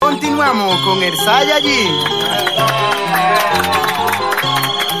continuamos con el Saiyajin.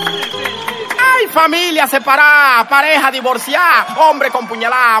 Familia separada, pareja divorciada, hombre con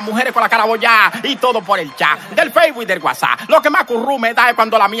puñalada, mujeres con la cara bollada y todo por el chat del Facebook y del WhatsApp. Lo que más curru me da es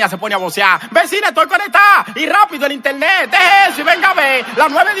cuando la mía se pone a vocear. Vecina, estoy conectada y rápido en internet. Deje eso y venga a ver. La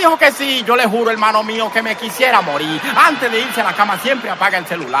 9 dijo que sí. Yo le juro, hermano mío, que me quisiera morir. Antes de irse a la cama siempre apaga el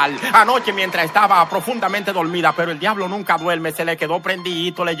celular. Anoche mientras estaba profundamente dormida, pero el diablo nunca duerme, se le quedó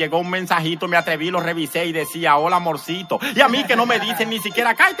prendidito, le llegó un mensajito, me atreví, lo revisé y decía, hola amorcito. Y a mí que no me dicen ni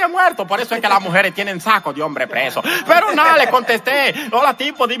siquiera, cállate muerto. Por eso es que las mujeres tienen saco de hombre preso. Pero nada, le contesté, hola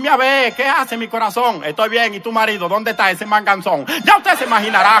tipo, dime a ver, ¿qué hace mi corazón? Estoy bien, ¿y tu marido? ¿Dónde está ese manganzón? Ya usted se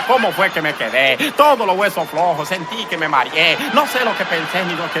imaginará cómo fue que me quedé. Todos los huesos flojos, sentí que me mareé. No sé lo que pensé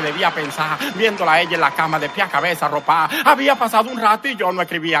ni lo que debía pensar, viéndola a ella en la cama de pie a cabeza arropada. Había pasado un rato y yo no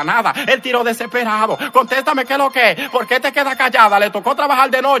escribía nada. Él tiró desesperado, contéstame qué es lo que es. ¿Por qué te quedas callada? Le tocó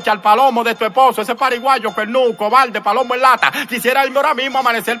trabajar de noche al palomo de tu esposo, ese pariguayo, cuernú, cobarde, palomo en lata. Quisiera irme ahora mismo a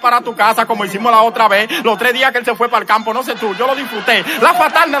amanecer para tu casa como hicimos la otra vez, los 3 días que él se fue para el campo, no sé tú, yo lo disfruté. La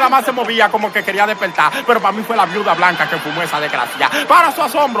fatal nada más se movía como que quería despertar, pero para mí fue la viuda blanca que fumó esa desgracia. Para su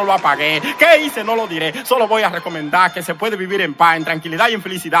asombro lo apagué. ¿Qué hice? No lo diré, solo voy a recomendar que se puede vivir en paz, en tranquilidad y en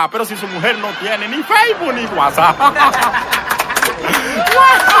felicidad, pero si su mujer no tiene ni Facebook ni WhatsApp.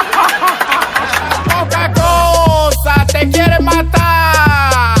 Poca cosa te quiere matar.